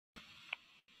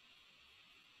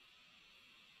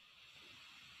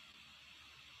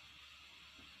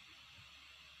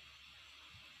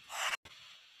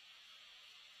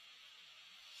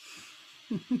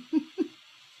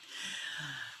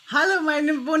Hallo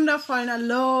meine wundervollen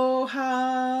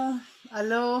Aloha,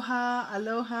 Aloha,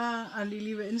 Aloha an die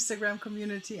liebe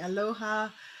Instagram-Community,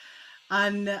 Aloha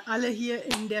an alle hier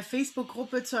in der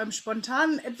Facebook-Gruppe zu einem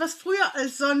spontanen, etwas früher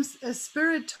als sonst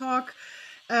Spirit Talk.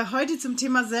 Heute zum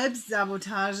Thema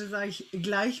Selbstsabotage, sage ich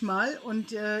gleich mal.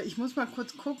 Und ich muss mal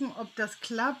kurz gucken, ob das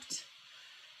klappt,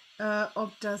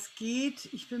 ob das geht.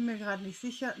 Ich bin mir gerade nicht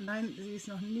sicher. Nein, sie ist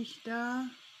noch nicht da.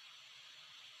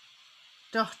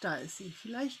 Doch, da ist sie.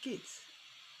 Vielleicht geht's.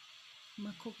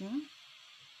 Mal gucken.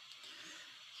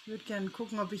 Ich würde gerne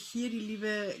gucken, ob ich hier die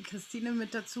liebe Christine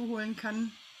mit dazu holen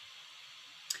kann.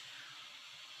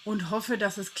 Und hoffe,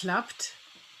 dass es klappt.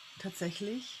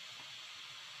 Tatsächlich.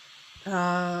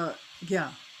 Ja,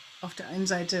 auf der einen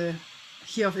Seite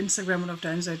hier auf Instagram und auf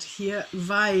der einen Seite hier,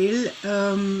 weil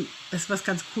es was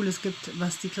ganz Cooles gibt,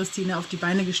 was die Christine auf die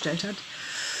Beine gestellt hat.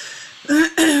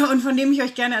 Und von dem ich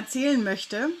euch gerne erzählen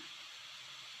möchte.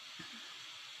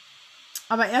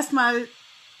 Aber erstmal,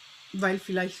 weil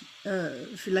vielleicht,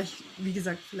 wie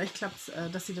gesagt, vielleicht klappt es,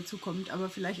 dass sie dazu kommt, aber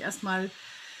vielleicht erstmal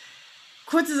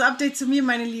kurzes Update zu mir,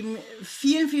 meine Lieben.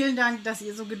 Vielen, vielen Dank, dass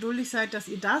ihr so geduldig seid, dass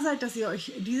ihr da seid, dass ihr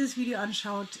euch dieses Video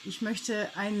anschaut. Ich möchte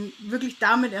wirklich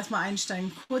damit erstmal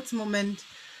einsteigen. Kurzen Moment.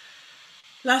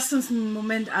 Lasst uns einen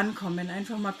Moment ankommen.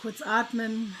 Einfach mal kurz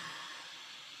atmen,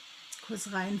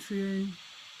 kurz reinfühlen.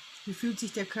 Wie fühlt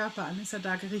sich der Körper an? Ist er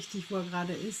da richtig, wo er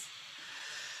gerade ist?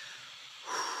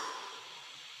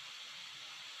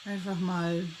 Einfach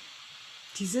mal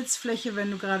die Sitzfläche,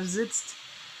 wenn du gerade sitzt,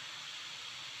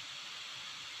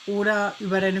 oder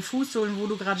über deine Fußsohlen, wo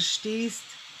du gerade stehst,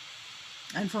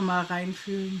 einfach mal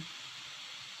reinfühlen.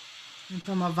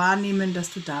 Einfach mal wahrnehmen,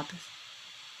 dass du da bist.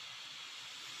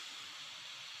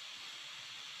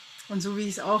 Und so wie ich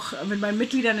es auch mit meinen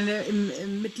Mitgliedern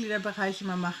im Mitgliederbereich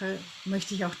immer mache,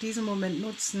 möchte ich auch diesen Moment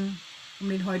nutzen, um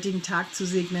den heutigen Tag zu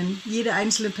segnen. Jede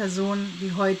einzelne Person,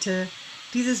 die heute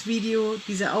dieses Video,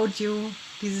 diese Audio,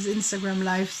 dieses Instagram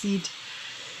Live sieht,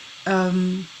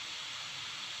 einen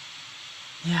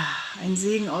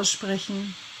Segen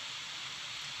aussprechen.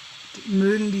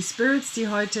 Mögen die Spirits, die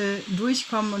heute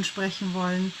durchkommen und sprechen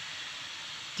wollen,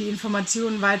 die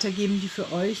Informationen weitergeben, die für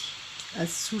euch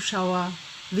als Zuschauer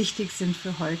wichtig sind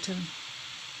für heute.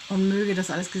 Und möge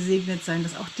das alles gesegnet sein,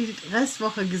 dass auch die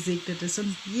Restwoche gesegnet ist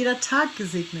und jeder Tag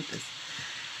gesegnet ist,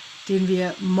 den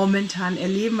wir momentan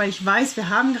erleben, weil ich weiß, wir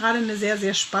haben gerade eine sehr,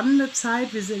 sehr spannende Zeit.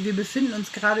 Wir befinden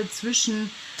uns gerade zwischen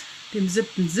dem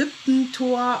 7.7.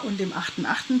 Tor und dem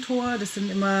 8.8. Tor. Das sind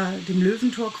immer dem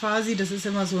Löwentor quasi. Das ist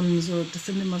immer das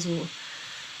sind immer so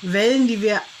Wellen, die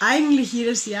wir eigentlich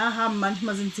jedes Jahr haben.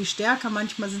 Manchmal sind sie stärker,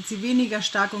 manchmal sind sie weniger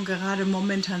stark und gerade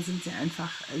momentan sind sie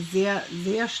einfach sehr,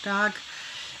 sehr stark.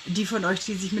 Die von euch,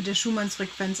 die sich mit der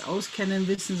Schumannsfrequenz auskennen,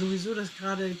 wissen sowieso, dass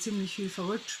gerade ziemlich viel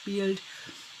verrückt spielt.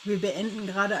 Wir beenden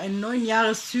gerade einen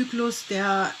 9-Jahres-Zyklus,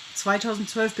 der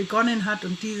 2012 begonnen hat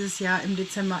und dieses Jahr im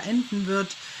Dezember enden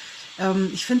wird.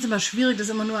 Ich finde es immer schwierig, das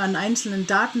immer nur an einzelnen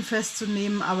Daten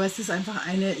festzunehmen, aber es ist einfach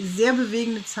eine sehr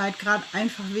bewegende Zeit, gerade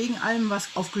einfach wegen allem, was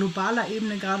auf globaler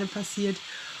Ebene gerade passiert.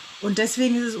 Und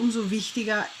deswegen ist es umso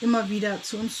wichtiger, immer wieder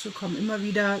zu uns zu kommen, immer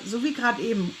wieder, so wie gerade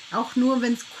eben, auch nur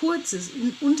wenn es kurz ist,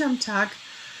 unterm Tag,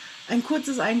 ein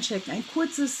kurzes Einchecken, ein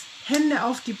kurzes Hände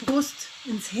auf die Brust,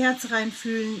 ins Herz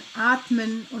reinfühlen,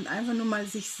 atmen und einfach nur mal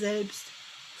sich selbst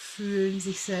fühlen,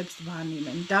 sich selbst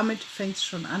wahrnehmen. Damit fängt es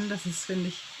schon an, das ist, finde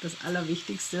ich, das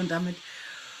Allerwichtigste und damit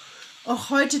auch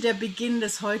heute der Beginn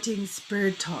des heutigen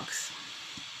Spirit Talks.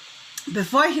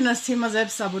 Bevor ich in das Thema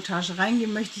Selbstsabotage reingehe,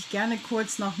 möchte ich gerne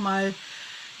kurz nochmal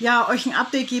euch ein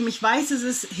Update geben. Ich weiß, es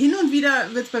ist hin und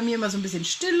wieder, wird es bei mir immer so ein bisschen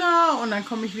stiller und dann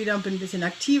komme ich wieder und bin ein bisschen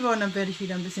aktiver und dann werde ich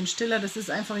wieder ein bisschen stiller. Das ist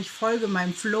einfach, ich folge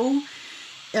meinem Flow.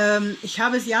 Ich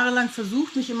habe es jahrelang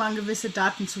versucht, mich immer an gewisse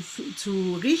Daten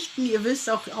zu richten. Ihr wisst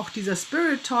auch dieser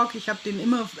Spirit Talk, ich habe den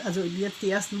immer, also jetzt die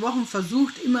ersten Wochen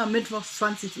versucht, immer mittwochs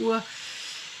 20 Uhr.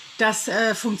 Das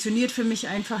funktioniert für mich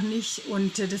einfach nicht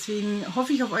und deswegen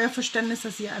hoffe ich auf euer Verständnis,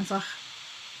 dass ihr einfach,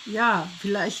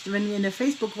 vielleicht, wenn ihr in der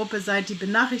Facebook-Gruppe seid, die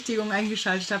Benachrichtigung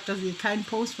eingeschaltet habt, dass ihr keinen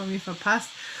Post von mir verpasst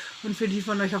und für die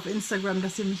von euch auf Instagram,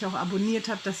 dass ihr mich auch abonniert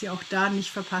habt, dass ihr auch da nicht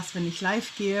verpasst, wenn ich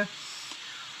live gehe.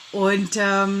 Und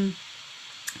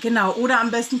genau, oder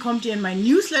am besten kommt ihr in meinen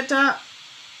Newsletter,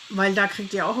 weil da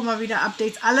kriegt ihr auch immer wieder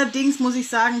Updates. Allerdings muss ich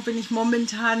sagen, bin ich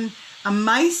momentan am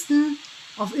meisten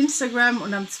auf Instagram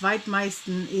und am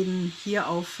zweitmeisten eben hier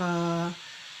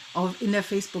in der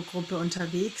Facebook-Gruppe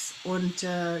unterwegs. Und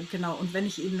genau, und wenn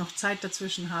ich eben noch Zeit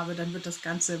dazwischen habe, dann wird das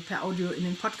Ganze per Audio in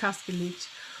den Podcast gelegt,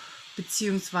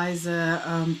 beziehungsweise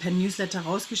per Newsletter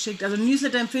rausgeschickt. Also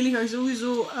Newsletter empfehle ich euch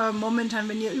sowieso momentan,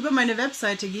 wenn ihr über meine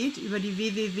Webseite geht, über die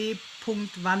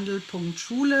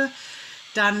www.wandel.schule.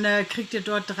 Dann kriegt ihr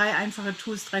dort 3 einfache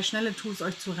Tools, 3 schnelle Tools,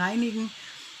 euch zu reinigen.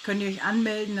 Könnt ihr euch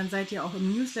anmelden, dann seid ihr auch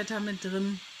im Newsletter mit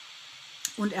drin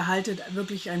und erhaltet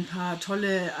wirklich ein paar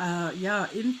tolle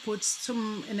Inputs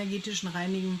zum energetischen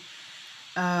Reinigen,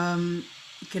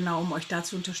 genau, um euch da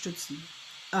zu unterstützen.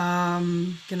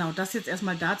 Genau, das jetzt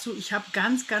erstmal dazu. Ich habe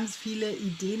ganz, ganz viele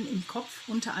Ideen im Kopf,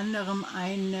 unter anderem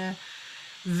ein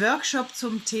Workshop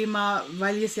zum Thema,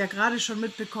 weil ihr es ja gerade schon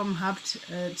mitbekommen habt,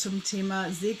 zum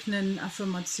Thema Segnen,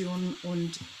 Affirmationen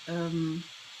und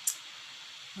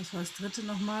was war das dritte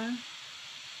nochmal?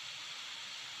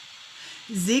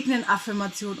 Segnen,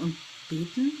 Affirmation und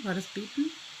Beten. War das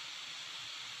Beten?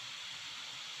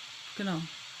 Genau.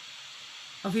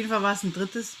 Auf jeden Fall war es ein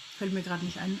drittes. Fällt mir gerade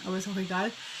nicht ein, aber ist auch egal.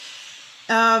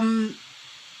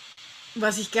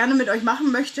 Was ich gerne mit euch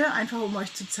machen möchte, einfach um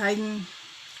euch zu zeigen,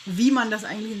 wie man das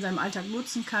eigentlich in seinem Alltag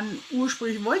nutzen kann.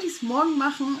 Ursprünglich wollte ich es morgen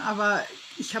machen, aber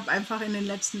ich habe einfach in den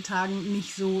letzten Tagen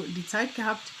nicht so die Zeit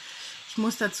gehabt. Ich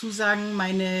muss dazu sagen,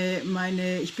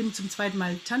 ich bin zum 2.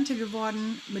 Mal Tante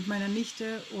geworden mit meiner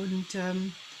Nichte und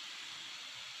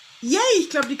yay, ich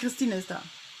glaube, die Christine ist da.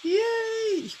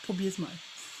 Yay, ich probiere es mal.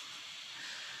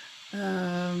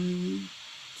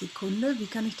 Sekunde, wie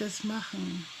kann ich das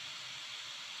machen?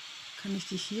 Kann ich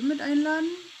dich hier mit einladen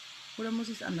oder muss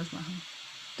ich es anders machen?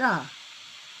 Da.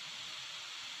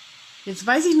 Jetzt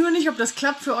weiß ich nur nicht, ob das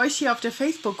klappt für euch hier auf der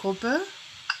Facebook-Gruppe.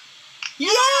 Yay!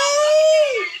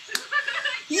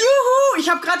 Juhu! Ich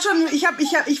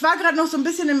war gerade noch so ein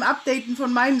bisschen im Updaten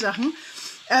von meinen Sachen.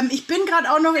 Ich bin gerade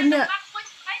auch noch in der... Mach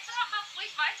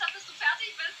ruhig weiter, bis du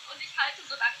fertig bist und ich halte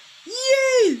so lange.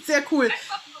 Yay! Sehr cool.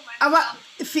 Aber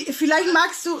vielleicht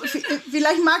magst du,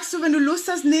 wenn du Lust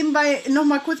hast, nebenbei noch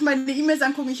mal kurz meine E-Mails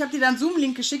angucken. Ich habe dir da einen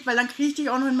Zoom-Link geschickt, weil dann kriege ich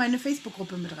dich auch noch in meine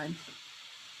Facebook-Gruppe mit rein.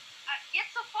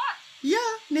 Jetzt sofort? Ja,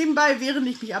 nebenbei, während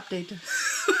ich mich update.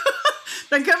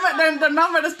 Dann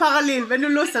machen wir das parallel, wenn du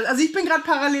Lust hast. Also ich bin gerade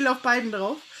parallel auf beiden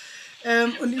drauf.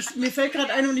 Und mir fällt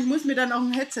gerade ein und ich muss mir dann auch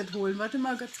ein Headset holen. Warte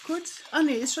mal ganz kurz. Ah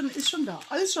nee, ist schon da.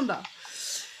 Alles schon da.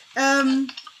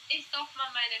 Ich doch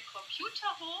mal meinen Computer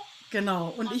hoch.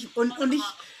 Genau.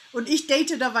 Und ich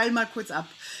date derweil mal kurz ab.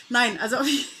 Nein, also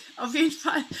auf jeden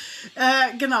Fall.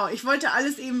 Genau, ich wollte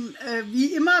alles eben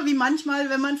wie immer, wie manchmal,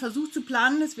 wenn man versucht zu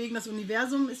planen. Deswegen das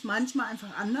Universum ist manchmal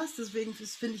einfach anders. Deswegen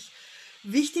finde ich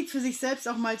wichtig für sich selbst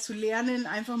auch mal zu lernen,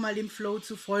 einfach mal dem Flow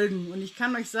zu folgen. Und ich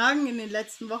kann euch sagen, in den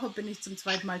letzten Wochen bin ich zum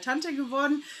 2. Mal Tante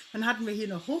geworden. Dann hatten wir hier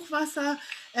noch Hochwasser,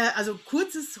 also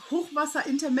kurzes Hochwasser,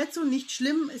 Intermezzo, nicht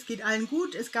schlimm, es geht allen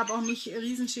gut. Es gab auch nicht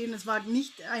Riesenschäden, es war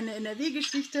nicht eine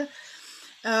NRW-Geschichte.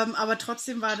 Aber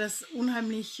trotzdem war das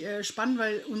unheimlich spannend,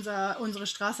 weil unsere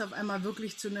Straße auf einmal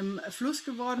wirklich zu einem Fluss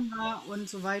geworden war und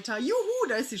so weiter. Juhu,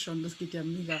 da ist sie schon, das geht ja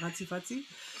mega ratzifatzi.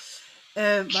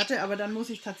 Warte, aber dann muss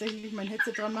ich tatsächlich mein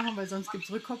Headset dran machen, weil sonst gibt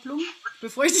es Rückkopplung,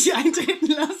 bevor ich dich eintreten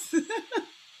lasse.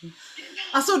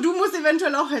 Achso, du musst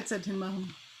eventuell auch Headset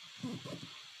hinmachen.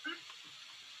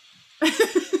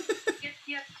 Jetzt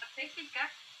hier tatsächlich gar.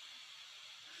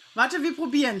 Warte, wir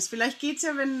probieren es. Vielleicht geht es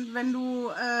ja, wenn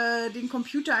du den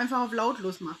Computer einfach auf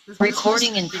lautlos machst.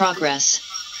 Recording in progress.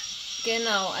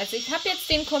 Genau, also ich habe jetzt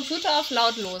den Computer auf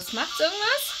lautlos. Macht's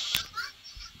irgendwas?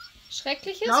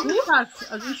 Schreckliches? Ich glaube, ich hat's.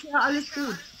 Also ich höre alles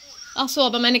gut. Ach so,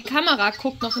 aber meine Kamera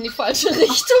guckt noch in die falsche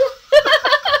Richtung.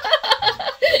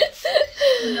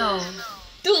 Genau.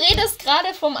 Du redest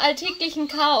gerade vom alltäglichen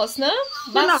Chaos, ne?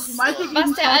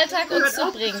 Was der Alltag uns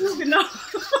so bringt. Genau.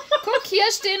 Guck, hier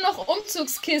stehen noch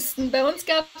Umzugskisten. Bei uns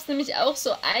gab es nämlich auch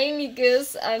so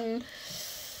einiges an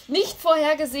nicht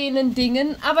vorhergesehenen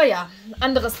Dingen. Aber ja,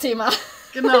 anderes Thema.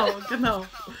 Genau.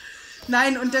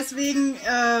 Nein, und deswegen,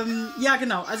 ja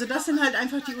genau, also das sind halt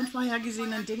einfach die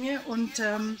unvorhergesehenen Dinge und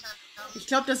ich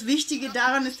glaube, das Wichtige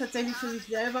daran ist tatsächlich für sich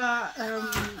selber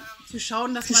zu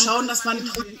schauen, dass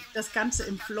man das Ganze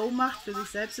im Flow macht, für sich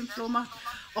selbst im Flow macht.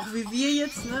 Auch wie wir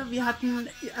jetzt, ne? Wir hatten,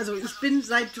 also ich bin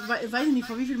seit, weiß ich nicht,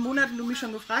 vor wie vielen Monaten du mich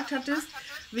schon gefragt hattest,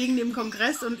 wegen dem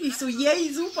Kongress und ich so,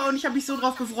 yay, super und ich habe mich so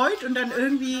drauf gefreut und dann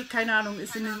irgendwie, keine Ahnung,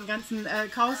 ist in dem ganzen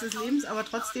Chaos des Lebens, aber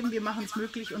trotzdem, wir machen es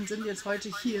möglich und sind jetzt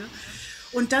heute hier.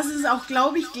 Und das ist auch,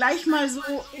 glaube ich, gleich mal so,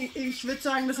 ich würde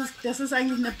sagen, das ist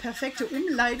eigentlich eine perfekte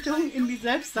Umleitung in die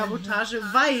Selbstsabotage,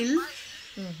 weil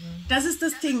das ist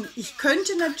das Ding. Ich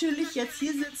könnte natürlich jetzt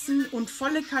hier sitzen und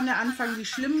volle Kanne anfangen, wie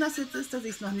schlimm das jetzt ist, dass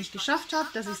ich es noch nicht geschafft habe,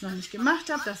 dass ich es noch nicht gemacht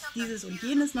habe, dass dieses und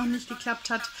jenes noch nicht geklappt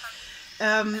hat.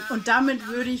 Und damit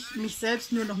würde ich mich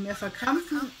selbst nur noch mehr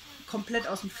verkrampfen, komplett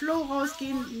aus dem Flow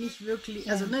rausgehen, nicht wirklich,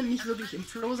 also nicht wirklich im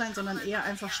Flow sein, sondern eher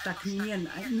einfach stagnieren.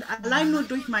 Allein nur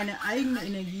durch meine eigene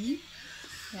Energie.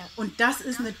 Ja. Und das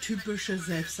ist eine typische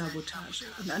Selbstsabotage.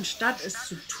 Und anstatt es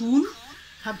zu tun,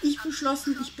 habe ich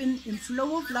beschlossen, ich bin im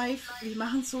Flow of Life, wir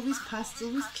machen es so, wie es passt,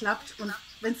 so wie es klappt und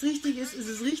wenn es richtig ist, ist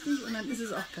es richtig und dann ist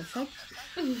es auch perfekt.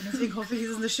 Und deswegen hoffe ich,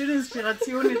 es ist eine schöne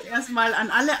Inspiration jetzt erstmal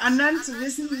an alle anderen zu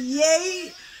wissen,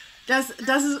 yay! Das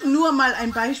ist nur mal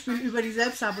ein Beispiel über die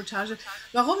Selbstsabotage.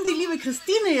 Warum die liebe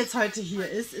Christine jetzt heute hier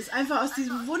ist einfach aus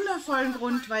diesem wundervollen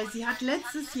Grund, weil sie hat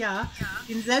letztes Jahr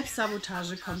den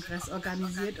Selbstsabotage Kongress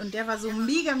organisiert und der war so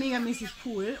megamäßig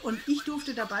cool und ich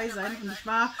durfte dabei sein und ich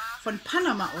war von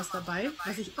Panama aus dabei,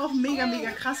 was ich auch mega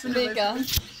krass finde. Mega. Weil für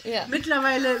mich Ja.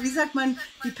 mittlerweile, wie sagt man,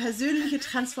 die persönliche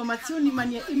Transformation, die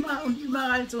man ja immer und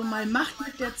überall so mal macht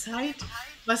mit der Zeit,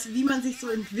 wie man sich so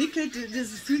entwickelt,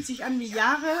 das fühlt sich an wie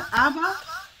Jahre, aber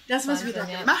das, was wir da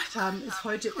gemacht haben, ist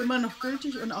heute immer noch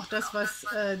gültig und auch das, was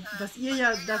ihr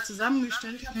ja da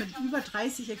zusammengestellt habt, mit über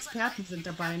 30 Experten sind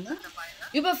dabei, ne?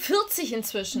 Über 40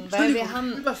 inzwischen, weil wir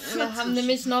haben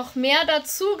nämlich noch mehr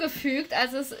dazugefügt.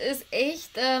 Also es ist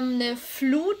echt eine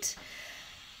Flut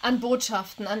an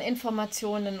Botschaften, an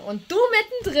Informationen und du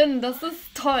mittendrin, das ist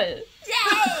toll.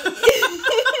 Yay!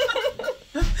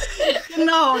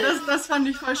 Genau, das fand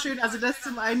ich voll schön. Also das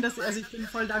zum einen, ich bin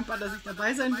voll dankbar, dass ich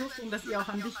dabei sein durfte und dass ihr auch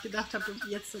an dich gedacht habt und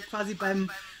jetzt so quasi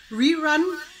beim Rerun.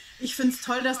 Ich finde es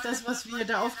toll, dass das, was wir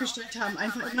da aufgestellt haben,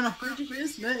 einfach immer noch gültig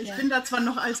ist. Ne? Ich bin da zwar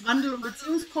noch als Wandel- und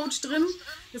Beziehungscoach drin.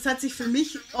 Das hat sich für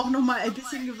mich auch nochmal ein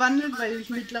bisschen gewandelt, weil ich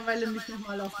mittlerweile mich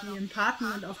nochmal auf die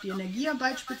Empathen und auf die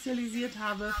Energiearbeit spezialisiert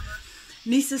habe.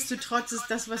 Nichtsdestotrotz ist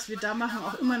das, was wir da machen,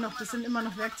 auch immer noch, das sind immer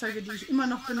noch Werkzeuge, die ich immer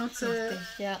noch benutze, richtig,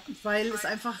 ja. weil es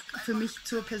einfach für mich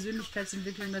zur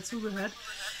Persönlichkeitsentwicklung dazugehört.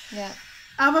 Ja.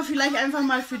 Aber vielleicht einfach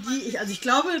mal für die, ich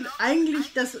glaube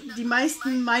eigentlich, dass die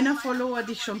meisten meiner Follower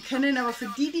dich schon kennen, aber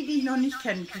für die dich noch nicht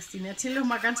kennen, Christine, erzähl doch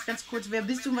mal ganz kurz, wer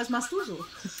bist du und was machst du so?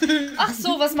 Ach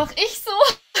so, was mache ich so?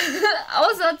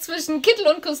 Außer zwischen Kittel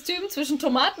und Kostüm, zwischen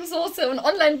Tomatensauce und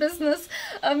Online-Business,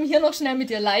 hier noch schnell mit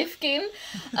dir live gehen,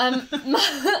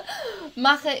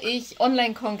 mache ich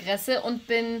Online-Kongresse und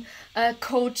bin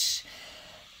Coach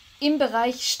im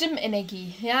Bereich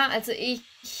Stimmenergie. Ja, also ich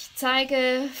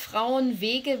zeige Frauen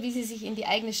Wege, wie sie sich in die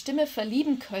eigene Stimme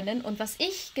verlieben können. Und was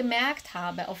ich gemerkt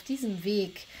habe auf diesem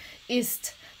Weg,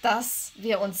 ist, dass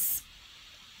wir uns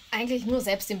eigentlich nur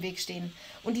selbst im Weg stehen.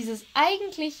 Und dieses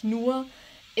eigentlich nur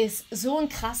ist so ein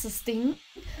krasses Ding,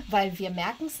 weil wir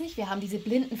merken es nicht. Wir haben diese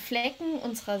blinden Flecken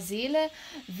unserer Seele.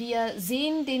 Wir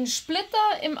sehen den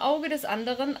Splitter im Auge des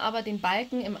anderen, aber den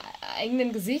Balken im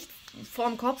eigenen Gesicht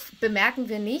vorm Kopf bemerken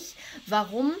wir nicht.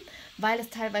 Warum? Weil es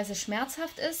teilweise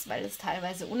schmerzhaft ist, weil es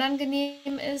teilweise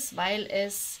unangenehm ist, weil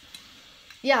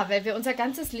wir unser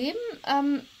ganzes Leben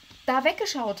da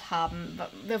weggeschaut haben.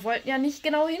 Wir wollten ja nicht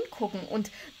genau hingucken. Und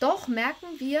doch merken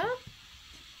wir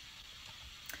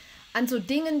an so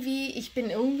Dingen wie, ich bin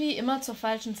irgendwie immer zur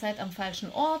falschen Zeit am falschen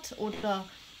Ort oder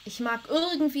ich mag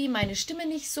irgendwie meine Stimme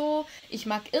nicht so, ich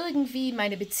mag irgendwie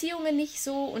meine Beziehungen nicht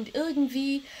so und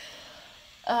irgendwie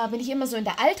bin ich immer so in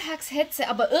der Alltagshetze,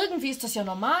 aber irgendwie ist das ja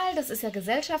normal, das ist ja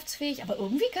gesellschaftsfähig, aber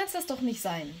irgendwie kann es das doch nicht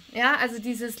sein. Ja, also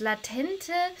dieses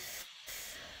latente,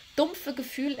 dumpfe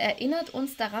Gefühl erinnert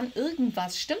uns daran,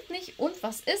 irgendwas stimmt nicht. Und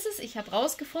was ist es? Ich habe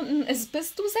rausgefunden, es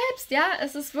bist du selbst. Ja,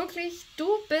 es ist wirklich, du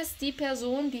bist die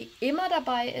Person, die immer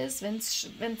dabei ist, wenn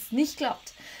es nicht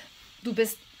klappt. Du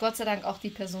bist Gott sei Dank auch die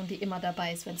Person, die immer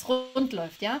dabei ist, wenn es rund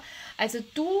läuft. Ja, also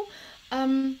du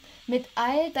mit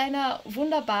all deiner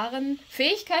wunderbaren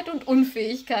Fähigkeit und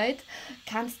Unfähigkeit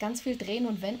kannst ganz viel drehen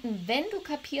und wenden, wenn du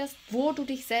kapierst, wo du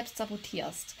dich selbst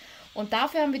sabotierst. Und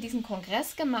dafür haben wir diesen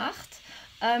Kongress gemacht,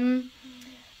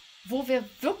 wo wir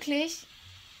wirklich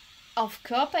auf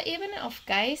Körperebene, auf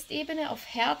Geistebene, auf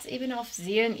Herzebene, auf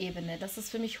Seelenebene, das ist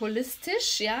für mich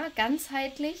holistisch, ja,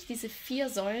 ganzheitlich, diese 4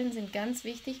 Säulen sind ganz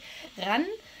wichtig,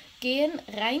 rangehen,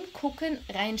 reingucken,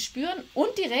 reinspüren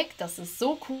und direkt, das ist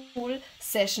so cool,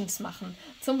 Sessions machen.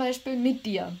 Zum Beispiel mit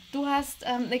dir. Du hast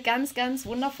eine ganz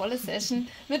wundervolle Session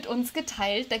mit uns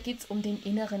geteilt, da geht es um den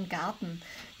inneren Garten,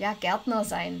 ja, Gärtner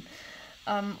sein.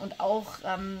 Und auch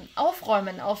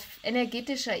aufräumen auf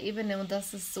energetischer Ebene und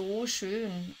das ist so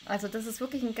schön. Also das ist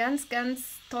wirklich ein ganz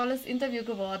tolles Interview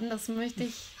geworden. Das möchte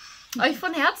ich euch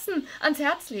von Herzen ans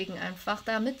Herz legen, einfach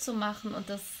da mitzumachen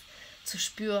und das zu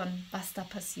spüren, was da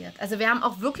passiert. Also wir haben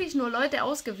auch wirklich nur Leute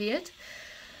ausgewählt,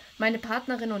 meine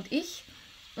Partnerin und ich,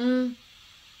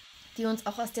 die uns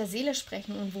auch aus der Seele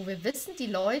sprechen und wo wir wissen, die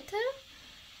Leute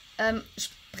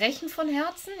sprechen von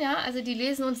Herzen, ja, also die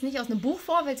lesen uns nicht aus einem Buch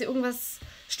vor, weil sie irgendwas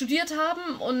studiert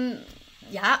haben und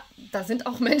ja, da sind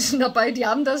auch Menschen dabei, die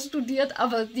haben das studiert,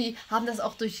 aber die haben das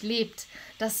auch durchlebt.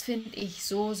 Das finde ich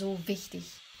so wichtig.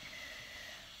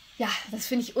 Ja, das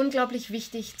finde ich unglaublich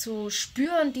wichtig zu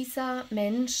spüren, dieser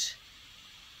Mensch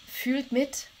fühlt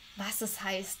mit, was es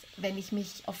heißt, wenn ich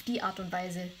mich auf die Art und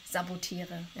Weise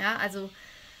sabotiere. Ja, also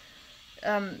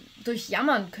durch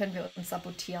Jammern können wir uns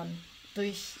sabotieren.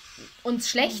 Durch uns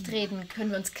schlecht reden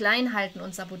können wir uns klein halten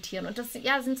und sabotieren. Und das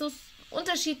sind so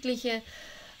unterschiedliche,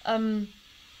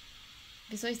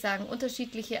 wie soll ich sagen,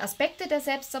 unterschiedliche Aspekte der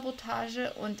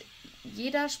Selbstsabotage. Und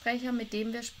jeder Sprecher, mit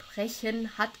dem wir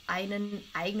sprechen, hat einen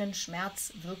eigenen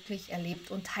Schmerz wirklich erlebt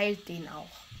und teilt den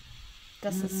auch.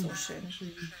 Das ist so schön.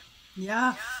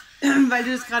 Ja, weil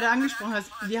du das gerade angesprochen hast,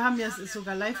 wir haben es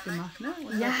sogar live gemacht, ne?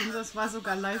 Und das war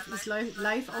sogar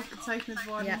live aufgezeichnet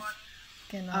worden. Ja,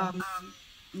 genau.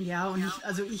 Ja, und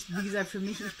wie gesagt, für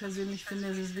mich, ich persönlich finde,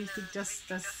 es ist wichtig, dass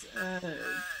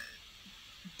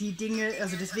die Dinge,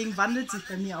 also deswegen wandelt sich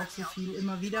bei mir auch so viel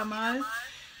immer wieder mal,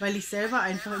 weil ich selber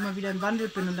einfach immer wieder im Wandel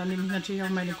bin und dann nehme ich natürlich auch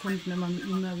meine Kunden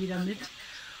immer wieder mit.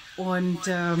 Und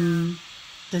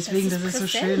deswegen, das ist so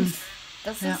schön.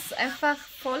 Das ist einfach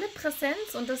volle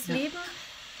Präsenz und das Leben,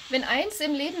 wenn eins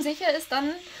im Leben sicher ist,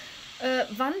 dann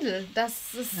Wandel,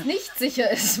 dass es nicht sicher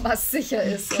ist, was sicher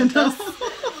ist. Genau. Und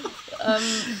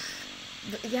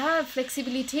das,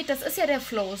 Flexibilität, das ist ja der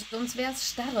Flow, sonst wäre es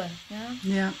starre.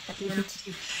 Ja,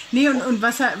 definitiv. Nee, und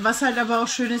was halt aber auch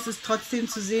schön ist, ist trotzdem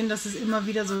zu sehen, dass es immer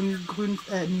wieder so einen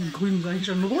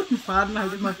einen roten Faden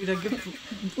halt immer wieder gibt.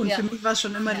 Und für mich war es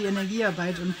schon immer die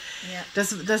Energiearbeit. Und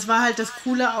das war halt das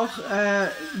Coole auch,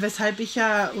 weshalb ich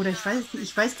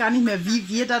ich weiß gar nicht mehr, wie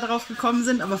wir da drauf gekommen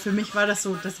sind, aber für mich war das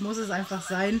so, das muss es einfach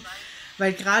sein,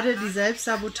 weil gerade die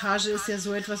Selbstsabotage ist ja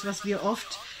so etwas, was wir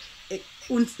oft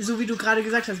und so wie du gerade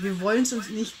gesagt hast, wir wollen es uns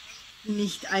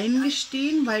nicht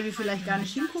eingestehen, weil wir vielleicht gar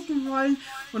nicht hingucken wollen.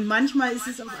 Und manchmal ist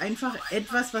es auch einfach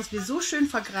etwas, was wir so schön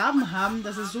vergraben haben,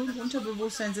 dass es so im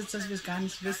Unterbewusstsein sitzt, dass wir es gar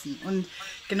nicht wissen. Und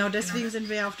genau deswegen sind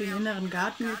wir ja auf den inneren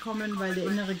Garten gekommen, weil der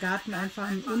innere Garten einfach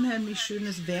ein unheimlich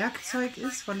schönes Werkzeug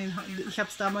ist. Ich habe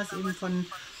es damals eben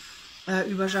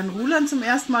über Jan Ruland zum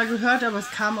ersten Mal gehört, aber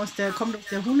es kommt aus der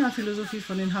Huna-Philosophie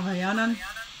von den Hawaiianern.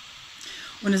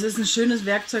 Und es ist ein schönes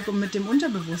Werkzeug, um mit dem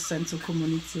Unterbewusstsein zu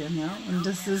kommunizieren, ja.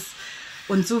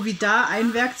 Und so wie da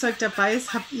ein Werkzeug dabei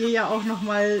ist, habt ihr ja auch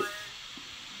nochmal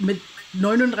mit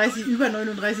über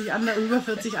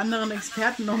 40 anderen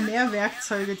Experten noch mehr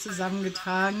Werkzeuge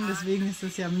zusammengetragen. Deswegen ist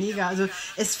es ja mega. Also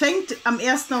es fängt am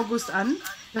 1. August an.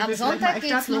 Am Sonntag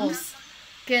geht's los.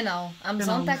 Genau,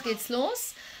 Sonntag geht's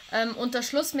los. Unter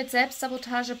Schluss mit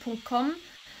Selbstsabotage.com.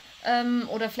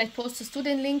 Oder vielleicht postest du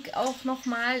den Link auch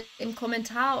nochmal im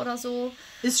Kommentar oder so.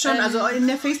 Ist schon, also in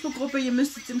der Facebook-Gruppe, ihr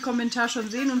müsst es im Kommentar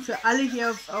schon sehen und für alle hier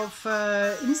auf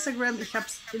Instagram, ich habe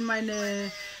es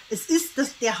es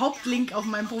ist der Hauptlink auf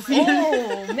meinem Profil.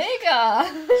 Oh, mega!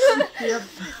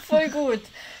 Voll gut.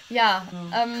 Ja,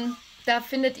 da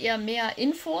findet ihr mehr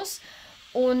Infos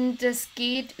und es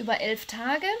geht über 11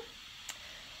 Tage.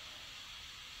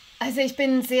 Also ich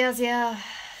bin sehr,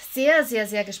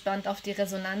 sehr gespannt auf die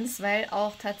Resonanz, weil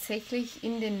auch tatsächlich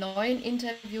in den neuen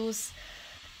Interviews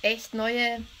echt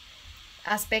neue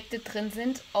Aspekte drin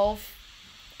sind auf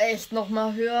echt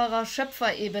nochmal höherer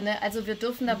Schöpferebene. Also wir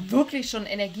dürfen da wirklich schon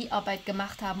Energiearbeit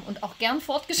gemacht haben und auch gern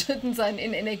fortgeschritten sein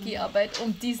in Energiearbeit,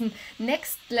 um diesen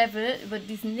Next Level, über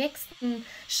diesen nächsten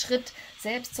Schritt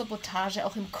Selbstsabotage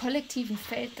auch im kollektiven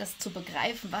Feld, das zu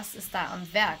begreifen, was ist da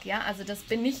am Werk. Ja, also das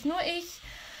bin nicht nur ich,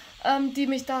 die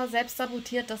mich da selbst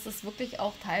sabotiert, das ist wirklich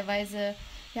auch teilweise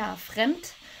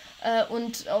fremd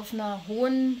und auf einer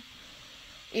hohen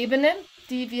Ebene,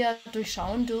 die wir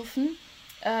durchschauen dürfen.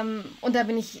 Und da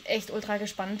bin ich echt ultra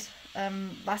gespannt,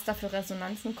 was da für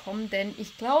Resonanzen kommen, denn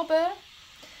ich glaube,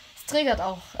 es triggert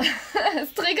auch.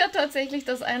 Es triggert tatsächlich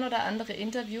das ein oder andere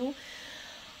Interview.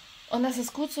 Und das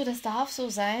ist gut so, das darf so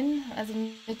sein. Also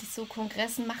mit so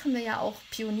Kongressen machen wir ja auch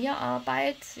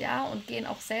Pionierarbeit, ja, und gehen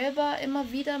auch selber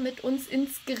immer wieder mit uns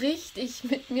ins Gericht, ich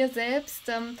mit mir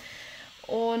selbst.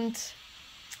 Und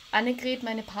Annegret,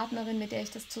 meine Partnerin, mit der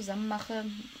ich das zusammen mache,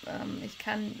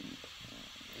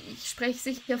 ich spreche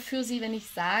sicher für sie, wenn ich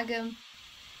sage,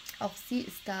 auch sie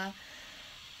ist da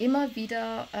immer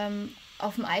wieder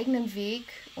auf dem eigenen Weg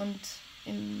und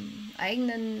in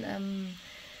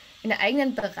der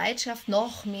eigenen Bereitschaft,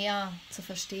 noch mehr zu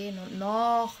verstehen und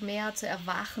noch mehr zu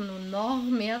erwachen und noch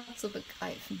mehr zu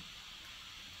begreifen.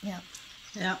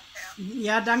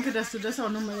 Ja, danke, dass du das auch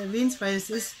nochmal erwähnst, weil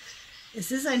es ist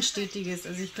ein stetiges.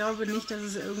 Also ich glaube nicht, dass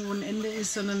es irgendwo ein Ende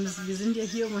ist, sondern wir sind ja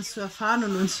hier, um uns zu erfahren,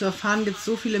 und uns zu erfahren gibt es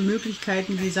so viele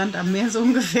Möglichkeiten wie Sand am Meer so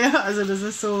ungefähr. Also das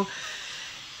ist so,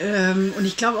 und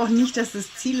ich glaube auch nicht, dass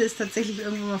das Ziel ist, tatsächlich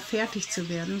irgendwann mal fertig zu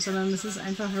werden, sondern es ist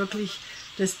einfach wirklich,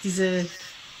 dass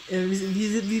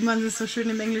wie man es so schön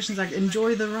im Englischen sagt,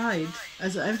 enjoy the ride.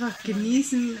 Also einfach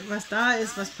genießen, was da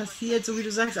ist, was passiert, so wie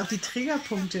du sagst, auch die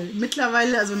Triggerpunkte.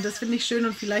 Mittlerweile, also und das finde ich schön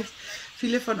und vielleicht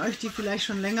viele von euch, die vielleicht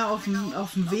schon länger auf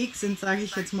dem Weg sind, sage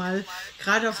ich jetzt mal,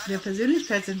 gerade auf der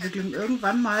Persönlichkeitsentwicklung,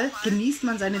 irgendwann mal genießt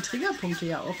man seine Triggerpunkte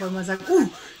ja auch, weil man sagt,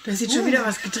 da ist jetzt schon wieder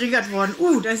was getriggert worden,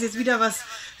 da ist jetzt wieder was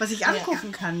ich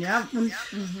angucken kann, ja.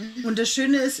 Und das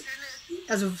Schöne ist,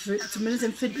 also zumindest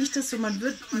empfinde ich das so, man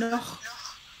wird noch,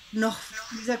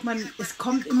 wie sagt man, es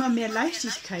kommt immer mehr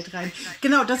Leichtigkeit rein.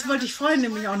 Genau, das wollte ich vorhin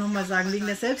nämlich auch nochmal sagen, wegen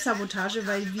der Selbstsabotage,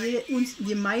 weil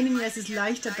wir meinen ja, es ist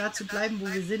leichter, da zu bleiben,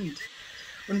 wo wir sind.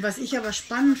 Und was ich aber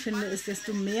spannend finde, ist,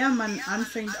 desto mehr man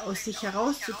anfängt, aus sich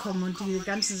herauszukommen und diese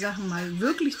ganzen Sachen mal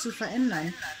wirklich zu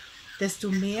verändern,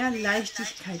 desto mehr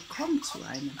Leichtigkeit kommt zu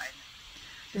einem.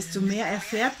 Desto mehr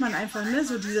erfährt man einfach, ne,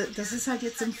 so das ist halt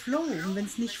jetzt im Flow. Und wenn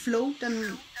es nicht flowt,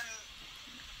 dann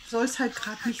soll es halt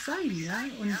gerade nicht sein, ja.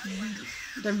 Und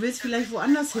dann will es vielleicht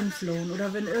woanders hinflowen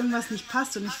oder wenn irgendwas nicht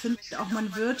passt. Und ich finde auch,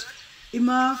 man wird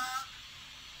immer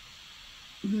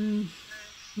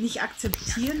nicht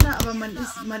akzeptierender, aber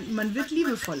man wird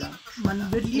liebevoller.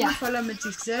 Man wird liebevoller mit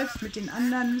sich selbst, mit den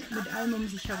anderen, mit allem um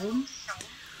sich herum.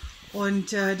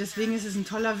 Und deswegen ist es ein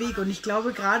toller Weg. Und ich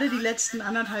glaube, gerade die letzten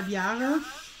 1,5 Jahre,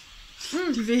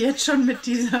 die wir jetzt schon mit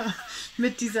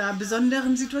dieser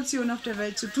besonderen Situation auf der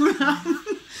Welt zu tun haben,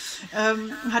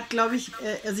 hat, glaube ich,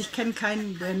 also ich kenne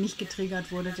keinen, der nicht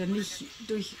getriggert wurde, der nicht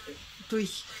durch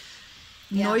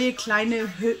neue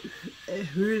kleine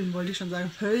Höhlen, wollte ich schon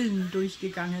sagen, Höllen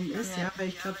durchgegangen ist, ja, weil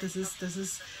ich glaube,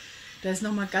 da ist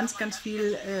nochmal ganz, ganz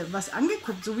viel was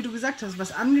angeguckt, so wie du gesagt hast,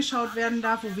 was angeschaut werden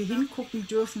darf, wo wir hingucken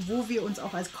dürfen, wo wir uns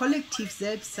auch als Kollektiv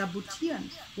selbst sabotieren,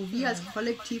 wo wir als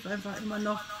Kollektiv einfach immer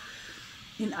noch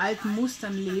in alten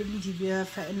Mustern leben, die wir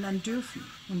verändern dürfen.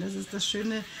 Und das ist das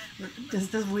Schöne, das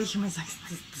ist das, wo ich immer sage,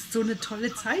 das ist so eine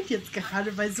tolle Zeit jetzt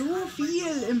gerade, weil so viel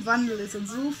im Wandel ist und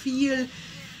so viel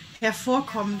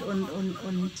hervorkommt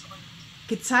und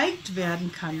gezeigt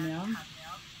werden kann. Ja.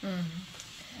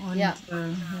 Und,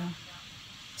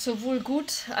 sowohl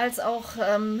gut als auch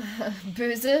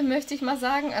böse, möchte ich mal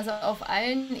sagen. Also auf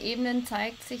allen Ebenen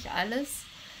zeigt sich alles.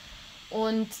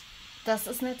 Und das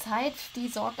ist eine Zeit, die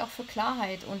sorgt auch für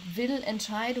Klarheit und will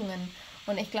Entscheidungen.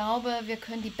 Und ich glaube, wir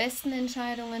können die besten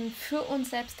Entscheidungen für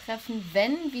uns selbst treffen,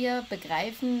 wenn wir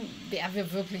begreifen, wer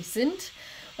wir wirklich sind.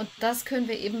 Und das können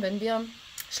wir eben, wenn wir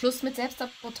Schluss mit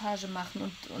Selbstsabotage machen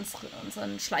und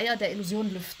unseren Schleier der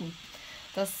Illusion lüften.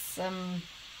 Das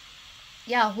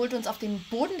holt uns auf den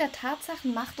Boden der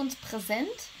Tatsachen, macht uns präsent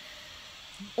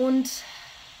und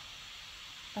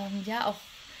auch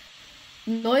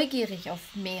neugierig auf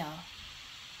mehr.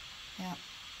 Ja.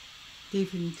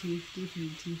 Definitiv.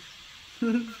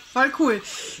 Voll cool.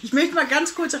 Ich möchte mal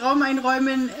ganz kurz Raum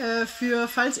einräumen für,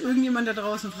 falls irgendjemand da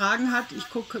draußen Fragen hat. Ich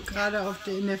gucke gerade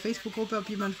in der Facebook-Gruppe, ob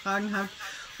jemand Fragen hat.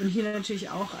 Und hier natürlich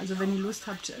auch, also wenn ihr Lust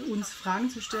habt, uns Fragen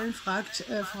zu stellen, fragt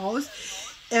voraus.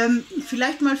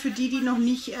 Vielleicht mal für die noch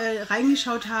nicht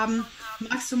reingeschaut haben,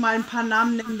 magst du mal ein paar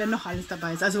Namen nennen, wenn noch alles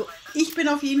dabei ist? Also ich bin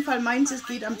auf jeden Fall, meins, es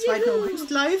geht am 2. August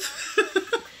live.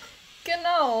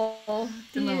 Genau,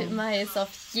 die Mai ist auf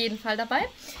jeden Fall dabei.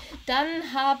 Dann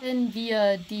haben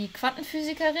wir die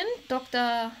Quantenphysikerin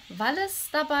Dr. Wallis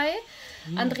dabei,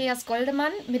 Andreas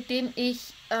Goldemann, mit dem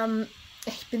ich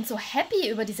bin so happy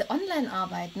über diese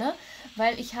Online-Arbeit, ne?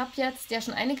 Weil ich habe jetzt ja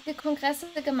schon einige Kongresse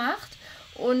gemacht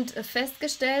und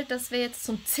festgestellt, dass wir jetzt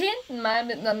zum 10. Mal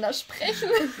miteinander sprechen,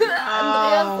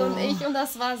 Andreas und ich, und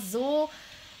das war so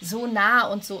nah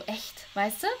und so echt,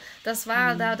 weißt du? Das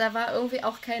war, da war irgendwie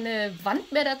auch keine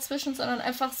Wand mehr dazwischen, sondern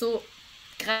einfach so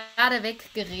gerade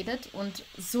weg geredet und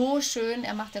so schön.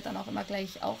 Er macht ja dann auch immer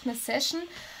gleich auch eine Session.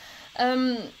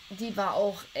 Die war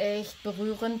auch echt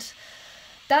berührend.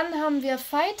 Dann haben wir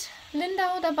Veit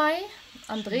Lindau dabei,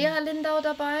 Andrea Lindau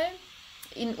dabei,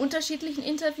 in unterschiedlichen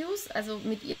Interviews. Also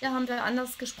mit ihr haben wir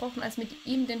anders gesprochen als mit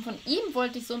ihm, denn von ihm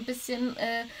wollte ich so ein bisschen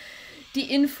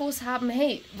die Infos haben,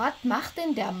 hey, was macht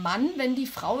denn der Mann, wenn die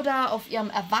Frau da auf ihrem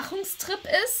Erwachungstrip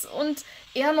ist und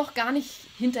er noch gar nicht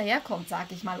hinterherkommt,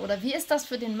 sag ich mal. Oder wie ist das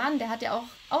für den Mann? Der hat ja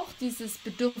auch dieses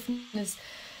Bedürfnis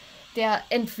der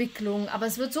Entwicklung. Aber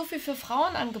es wird so viel für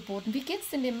Frauen angeboten. Wie geht's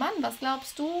denn dem Mann? Was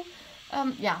glaubst du?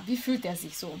 Wie fühlt er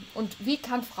sich so? Und wie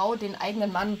kann Frau den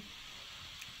eigenen Mann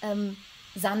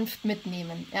sanft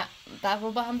mitnehmen? Ja,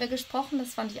 darüber haben wir gesprochen.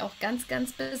 Das fand ich auch ganz,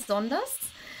 ganz besonders.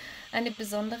 Eine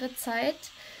besondere Zeit.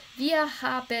 Wir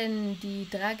haben die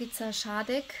Dragica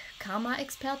Schadek,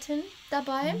 Karma-Expertin,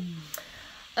 dabei.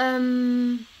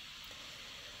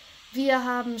 Wir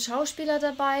haben Schauspieler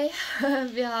dabei.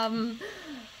 Wir haben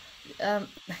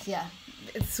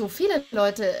so viele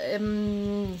Leute.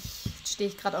 stehe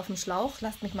ich gerade auf dem Schlauch.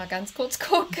 Lasst mich mal ganz kurz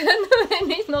gucken, wenn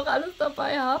ich noch alles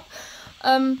dabei habe.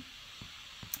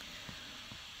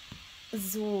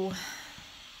 So.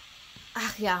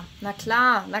 Ach ja, na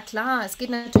klar. Es geht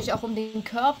natürlich auch um den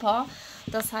Körper.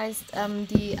 Das heißt,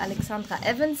 die Alexandra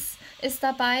Evans ist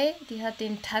dabei. Die hat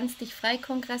den Tanz dich frei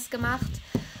Kongress gemacht.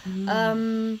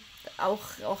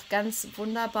 Auch ganz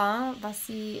wunderbar, was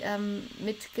sie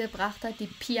mitgebracht hat. Die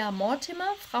Pia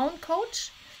Mortimer,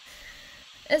 Frauencoach,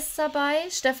 ist dabei.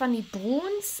 Stefanie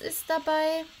Bruns ist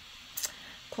dabei.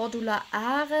 Cordula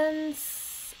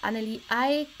Ahrens, Annelie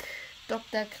Eick,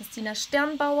 Dr. Christina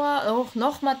Sternbauer, auch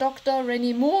nochmal Dr.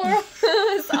 Rennie Moore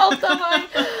ist auch dabei.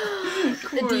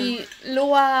 Cool. Die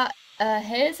Loa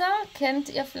Helser kennt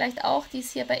ihr vielleicht auch, die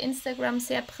ist hier bei Instagram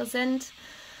sehr präsent.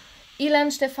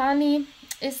 Ilan Stefani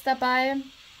ist dabei.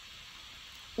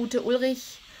 Ute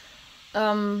Ulrich.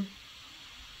 Ja,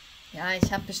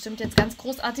 ich habe bestimmt jetzt ganz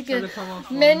großartige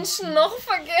Menschen noch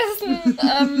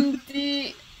vergessen,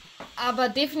 die aber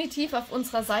definitiv auf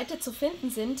unserer Seite zu finden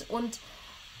sind und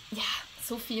ja,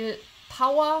 so viel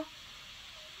Power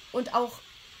und auch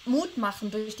Mut machen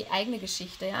durch die eigene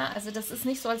Geschichte, ja. Also das ist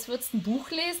nicht so, als würdest du ein Buch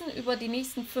lesen über die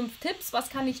nächsten 5 Tipps, was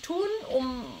kann ich tun,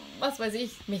 um, was weiß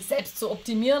ich, mich selbst zu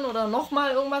optimieren oder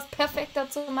nochmal irgendwas perfekter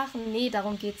zu machen. Nee,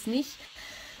 darum geht es nicht,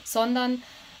 sondern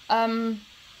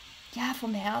ja,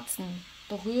 vom Herzen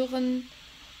berühren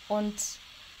und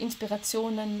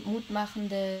Inspirationen,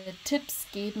 mutmachende Tipps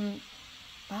geben,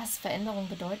 was Veränderung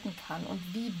bedeuten kann und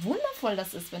wie wundervoll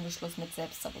das ist, wenn du Schluss mit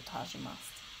Selbstsabotage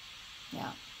machst.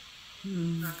 Ja.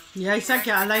 Ja, ich sag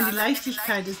ja, allein die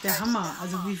Leichtigkeit ist der Hammer.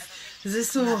 Also das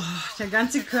ist so, der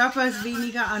ganze Körper ist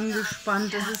weniger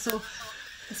angespannt. Das ist so.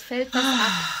 Es fällt was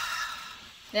ab.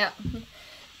 Ja.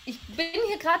 Ich bin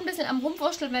hier gerade ein bisschen am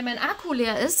Rumwurschteln, weil mein Akku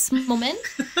leer ist. Moment.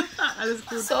 Alles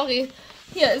gut. Sorry.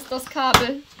 Hier ist das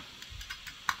Kabel.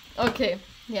 Okay,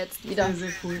 jetzt wieder. Sehr,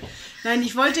 sehr cool. Nein,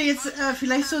 ich wollte jetzt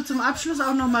vielleicht so zum Abschluss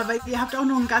auch nochmal, weil ihr habt auch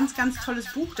noch ein ganz, ganz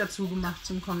tolles Buch dazu gemacht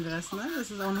zum Kongress, ne?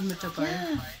 Das ist auch noch mit dabei.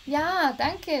 Ja,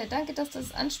 danke. Danke, dass du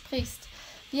das ansprichst.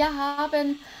 Wir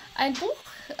haben ein Buch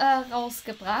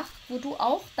rausgebracht, wo du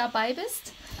auch dabei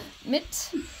bist,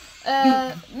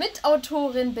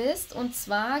 Mitautorin bist. Und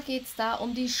zwar geht es da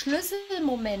um die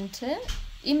Schlüsselmomente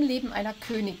im Leben einer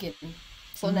Königin.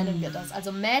 So nennen wir das.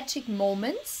 Also Magic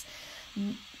Moments.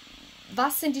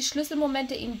 Was sind die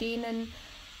Schlüsselmomente, in denen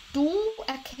du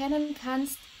erkennen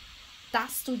kannst,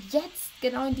 dass du jetzt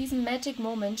genau in diesem Magic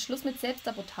Moment Schluss mit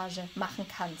Selbstsabotage machen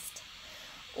kannst?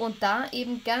 Und da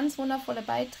eben ganz wundervolle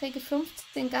Beiträge,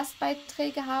 15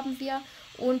 Gastbeiträge haben wir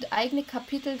und eigene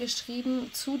Kapitel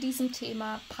geschrieben zu diesem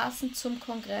Thema, passend zum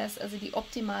Kongress, also die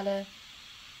optimale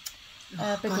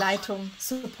Begleitung,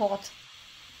 Support.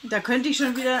 Da könnte ich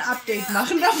schon wieder ein Update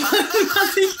machen davon,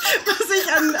 was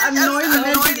ich an neuen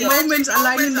Magic Moments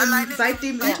alleine seit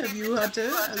dem Interview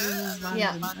hatte. Also das ist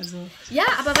Wahnsinn. Also. Ja,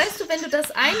 aber weißt du, wenn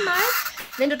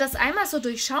du das einmal so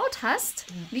durchschaut hast,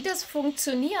 wie das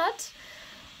funktioniert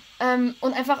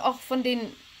und einfach auch von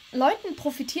den Leuten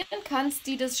profitieren kannst,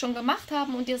 die das schon gemacht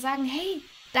haben und dir sagen, hey,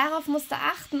 darauf musst du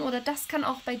achten oder das kann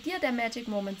auch bei dir der Magic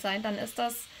Moment sein, dann ist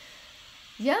das,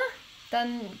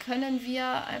 dann können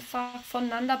wir einfach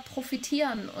voneinander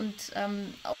profitieren und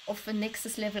auf ein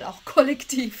nächstes Level auch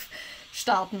kollektiv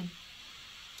starten.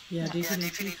 Ja,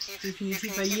 definitiv.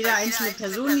 Weil jede einzelne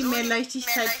Person, die mehr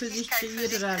Leichtigkeit für sich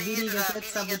kreiert oder weniger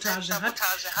Selbstsabotage hat,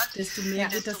 desto mehr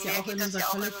geht das ja auch in unser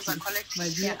Kollektiv.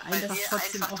 Weil wir einfach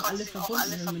trotzdem auch alle verbunden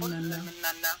sind miteinander.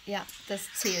 Ja, das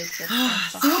zählt jetzt.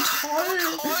 So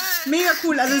toll! Mega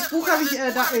cool. Also das Buch habe ich,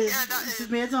 ist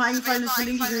mir jetzt noch eingefallen, das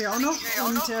verlinke ich euch auch noch.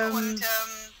 Und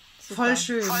voll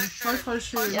schön, voll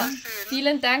schön. Ja.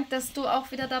 Vielen Dank, dass du auch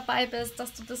wieder dabei bist,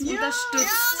 dass du das unterstützt.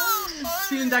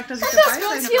 Vielen Dank, dass ich und dabei dass wir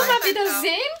uns hier mal wieder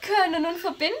sehen können und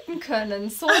verbinden können.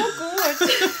 So gut.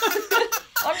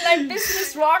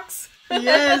 Online-Business rocks.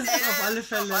 Yes, auf alle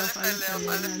Fälle.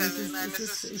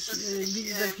 Wie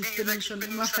gesagt, ich bin schon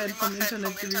immer Fan vom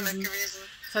Internet gewesen.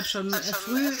 Es hat schon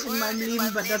früh in meinem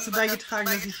Leben dazu beigetragen,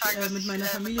 dass ich mit meiner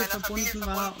Familie verbunden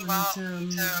war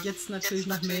und jetzt natürlich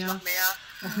noch mehr.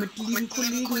 Auch mit lieben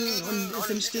Kollegen und es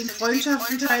entstehen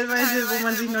Freundschaften teilweise, wo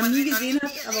man sich noch nie gesehen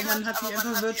hat, aber man hat sich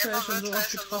einfach virtuell schon so oft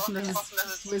getroffen, dass es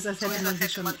so ist, als hätte man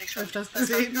sich schon öfters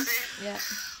gesehen.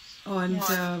 Und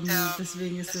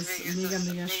deswegen ist das mega,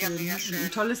 mega schön.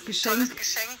 Ein tolles Geschenk,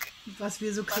 was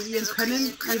wir so kreieren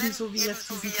können, ebenso wie jetzt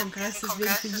diesen Kongress.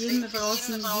 Deswegen für jeden da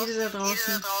draußen, jede da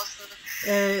draußen,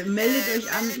 Meldet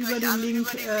euch an über den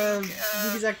Link.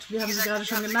 Wie gesagt, wir haben sie gerade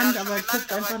schon genannt, aber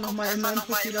guckt einfach nochmal in meinem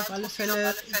Profil auf alle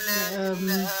Fälle.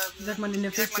 Wie sagt man, in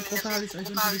der Facebook-Gruppe habe ich es euch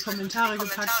unter die Kommentare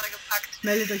gepackt.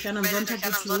 Meldet euch an, am Sonntag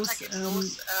geht's los.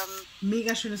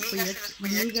 Mega schönes Projekt,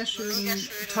 mega schön,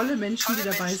 tolle Menschen, die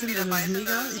dabei sind. Also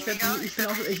mega. Ich werde mich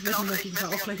auf jeden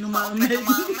Fall auch gleich nochmal anmelden.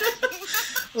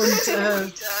 Und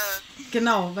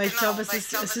genau, weil ich glaube,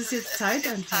 es ist jetzt Zeit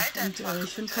einfach. Und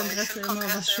ich finde Kongresse immer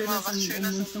was Schönes,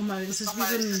 um uns nochmal, es ist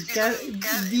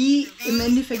wie im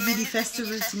Endeffekt wie die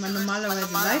Festivals, die man normalerweise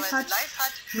live hat.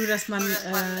 Nur, dass man,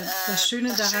 das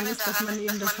Schöne daran ist, dass man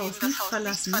eben das Haus nicht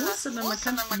verlassen muss, sondern man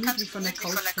kann es gemütlich von der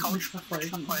Couch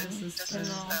mitverfolgen. Und das ist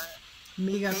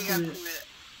mega cool.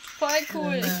 Voll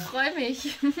cool, ich freue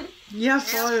mich. Ja,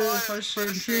 voll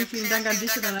schön. Vielen, vielen Dank an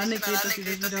dich und an Annegret, dass ihr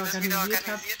das wieder organisiert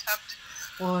habt.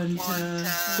 Und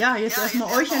ja, jetzt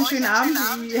erstmal euch einen schönen Abend.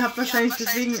 Ihr habt wahrscheinlich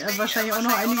deswegen auch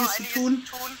noch einiges zu tun,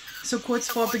 so kurz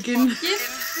vor Beginn.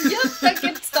 Ja, da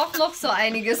gibt es doch noch so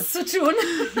einiges zu tun.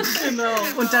 Genau.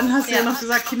 Und dann hast du ja noch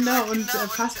gesagt, Kinder und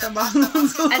Pasta machen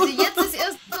und so. Also jetzt ist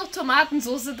erst noch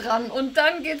Tomatensauce dran und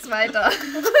dann geht's weiter.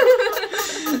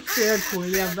 Sehr cool.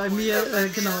 Ja, bei mir,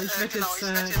 genau, ich werde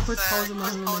jetzt kurz Pause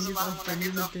machen und dann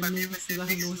geht es auch bei mir mit den nächsten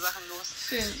Sachen los.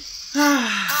 Schön.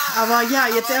 Aber ja,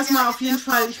 jetzt erstmal auf jeden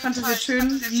Fall, ich fand das jetzt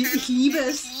schön. Ich liebe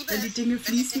es, wenn die Dinge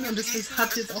fließen und es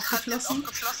hat jetzt auch geflossen.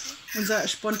 Unser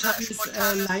spontanes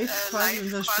Live quasi,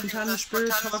 unser spontanes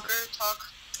Spirit Talk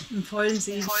im vollen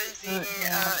Segen der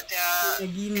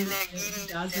Energien,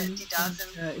 die da sind.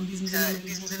 Und, in diesem Sinne,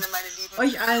 meine Lieben,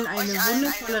 euch allen eine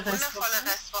wundervolle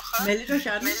Restwoche. Meldet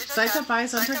euch an, seid dabei,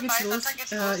 Sonntag geht's los.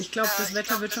 Ich glaube, das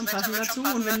Wetter wird schon passen dazu.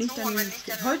 Und wenn nicht, dann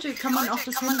heute kann man auch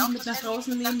das Handy mit nach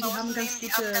draußen nehmen. Die haben ganz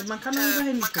gute, man kann auch über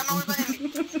Handy gucken.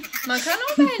 Man kann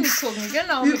auch über Handy gucken,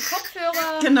 genau, mit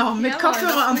Kopfhörer. Genau, mit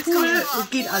Kopfhörer am Pool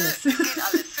geht alles.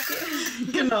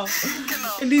 Genau.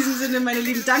 In diesem Sinne, meine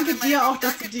Lieben, danke dir auch,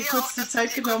 dass du dir kurz die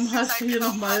Zeit genommen hast, hier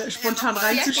nochmal spontan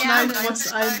reinzuschneiden,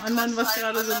 trotz allem anderen, was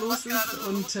gerade so los ist.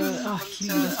 Und ich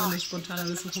liebe das, wenn das spontan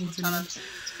alles so funktioniert.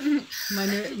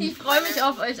 Ich freue mich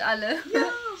auf euch alle. Ja,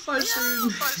 voll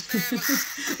schön.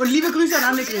 Und liebe Grüße an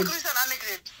Annegret.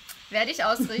 Werde ich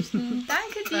ausrichten.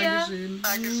 Danke dir.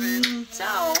 Dankeschön.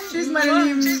 Ciao. Tschüss, meine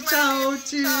Lieben. Ciao.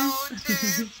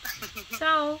 Tschüss.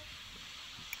 Ciao.